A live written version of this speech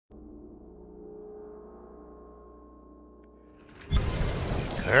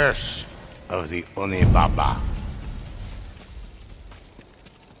Curse of the Onibaba.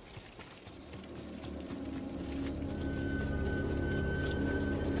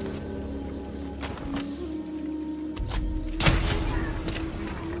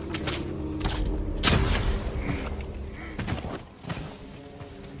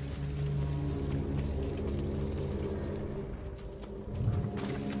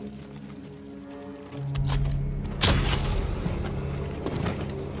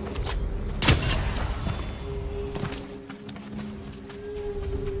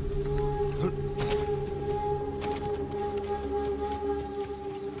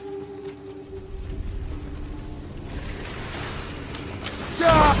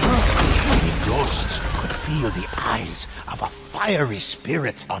 Ghosts could feel the eyes of a fiery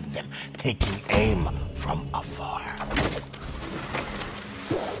spirit on them, taking aim from afar.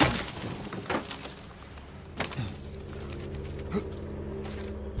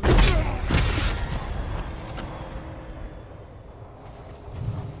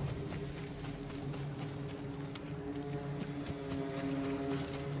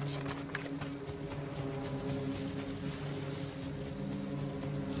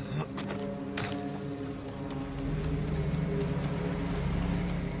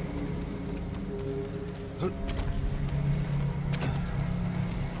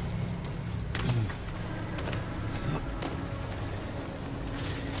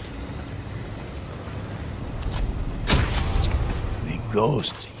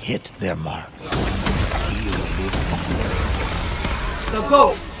 Ghosts hit their mark. The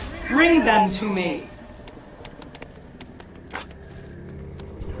ghosts! Bring them to me!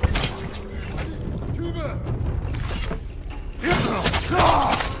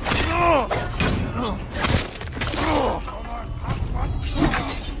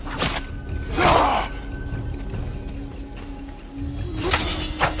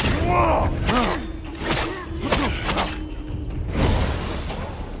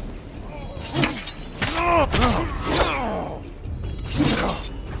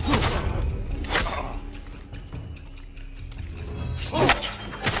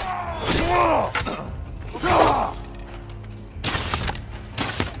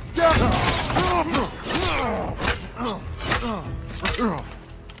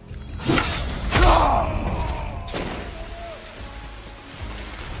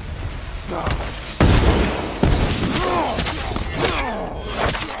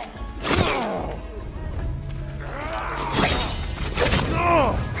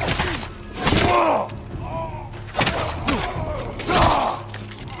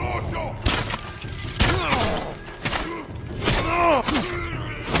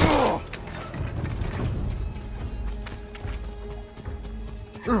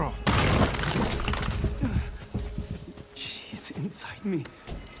 She's inside me,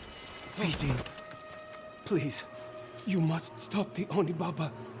 feeding. Please, you must stop the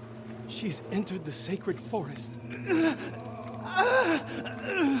Onibaba. She's entered the sacred forest.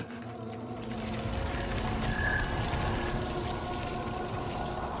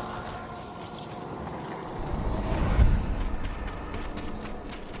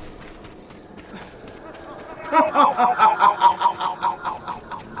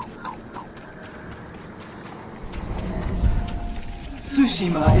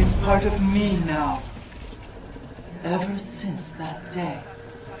 Tsushima is part of me now. Ever since that day,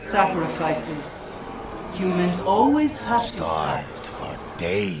 sacrifices. Humans always have Starved for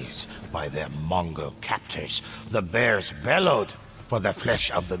days by their Mongol captors, the bears bellowed for the flesh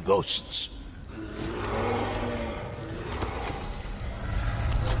of the ghosts.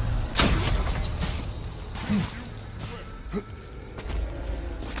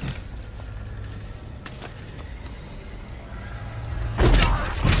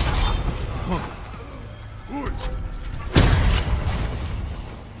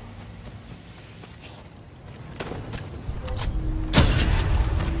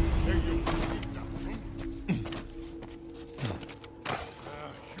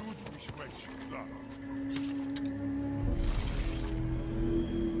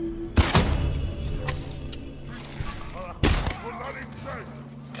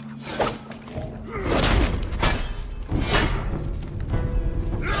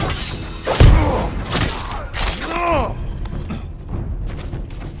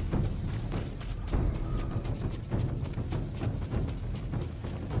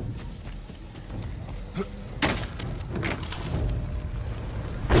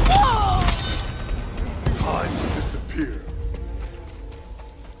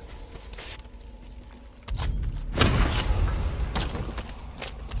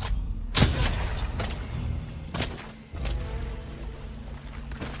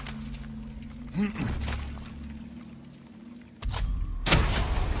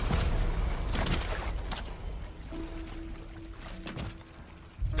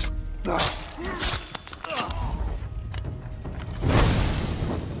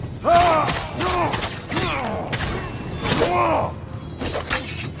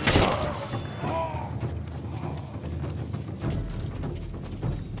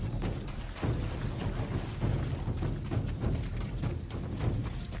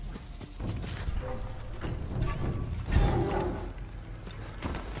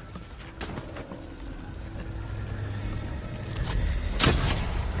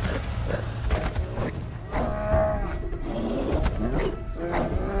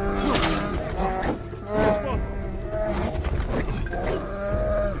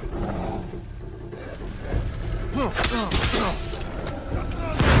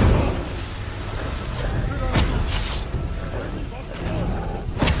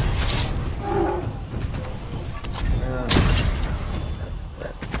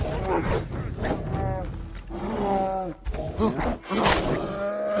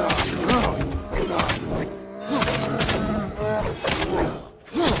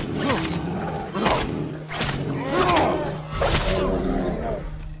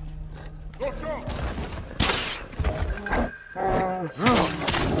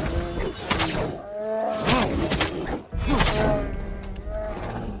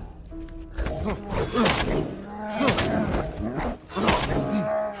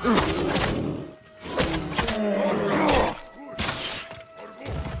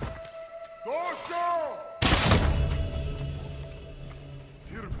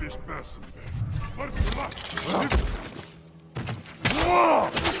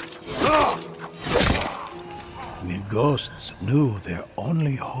 The ghosts knew their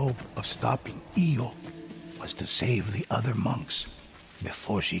only hope of stopping Io was to save the other monks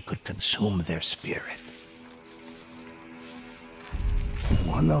before she could consume their spirit.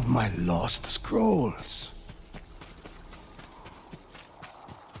 One of my lost scrolls.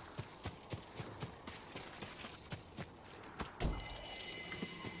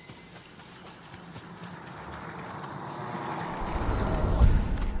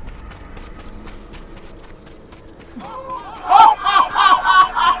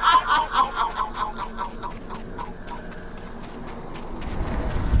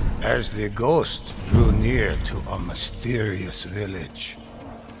 As the ghost drew near to a mysterious village,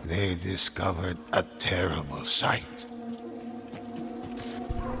 they discovered a terrible sight.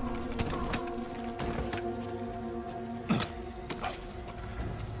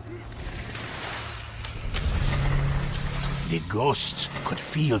 The ghosts could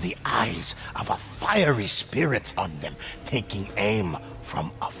feel the eyes of a fiery spirit on them, taking aim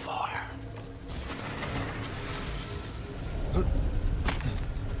from afar.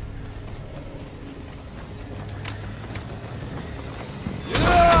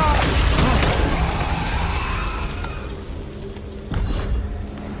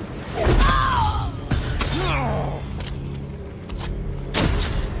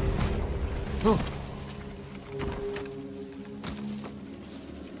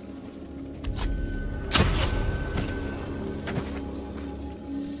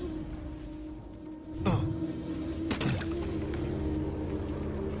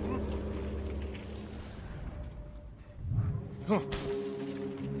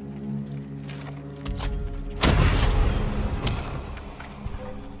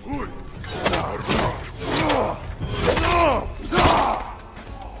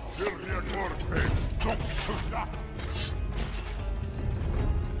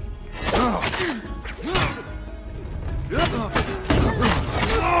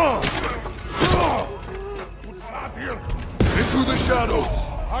 Into the shadows!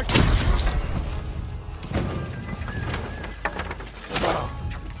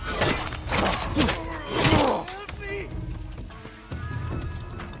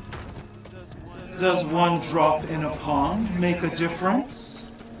 Does one drop in a pond make a difference?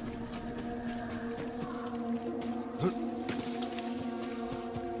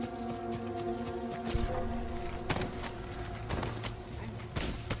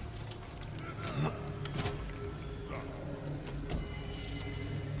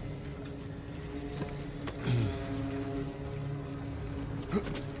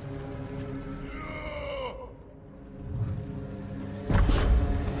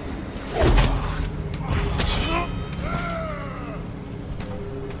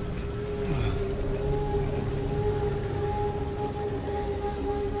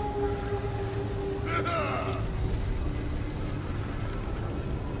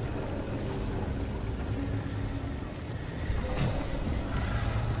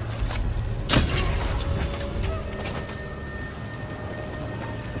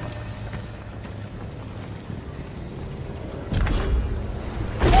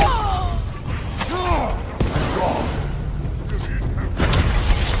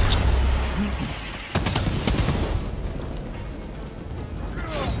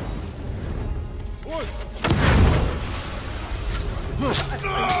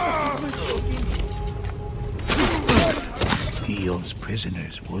 Io's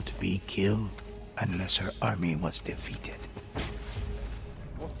prisoners would be killed unless her army was defeated.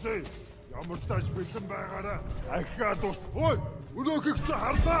 Оцей, ямар тааш бэлэн байгаараа ахиад ой, өнөөгч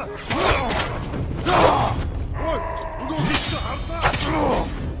хардаа. Ой, өнөөгч хардаа.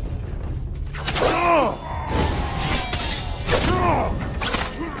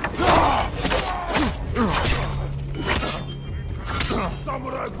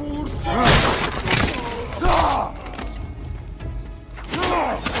 Samurai Gurs!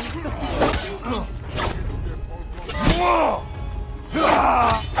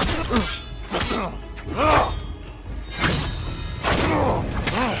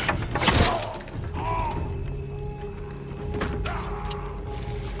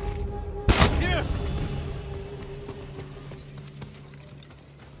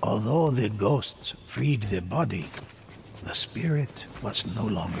 Although the ghosts freed the body, the spirit was no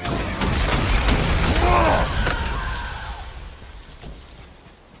longer there.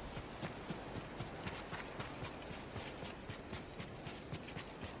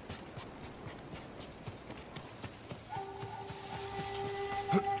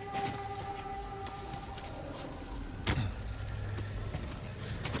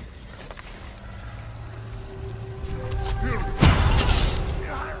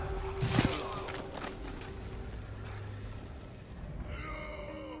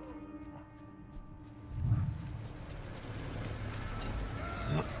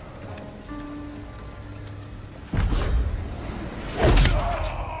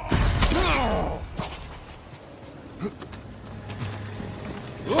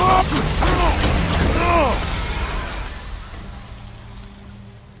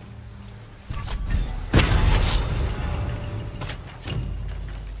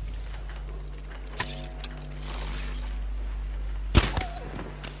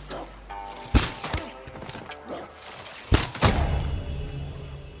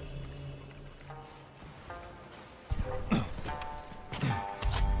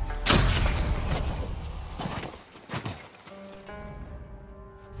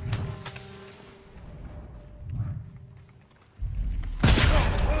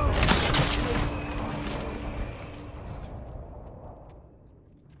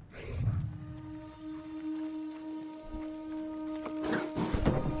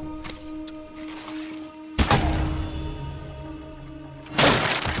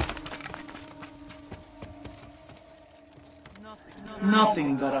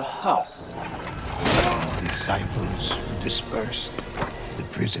 Nothing but a husk. The disciples dispersed, the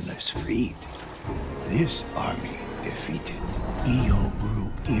prisoners freed. This army defeated. Io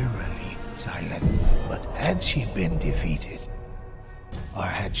grew eerily silent. But had she been defeated? Or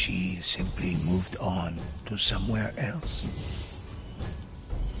had she simply moved on to somewhere else?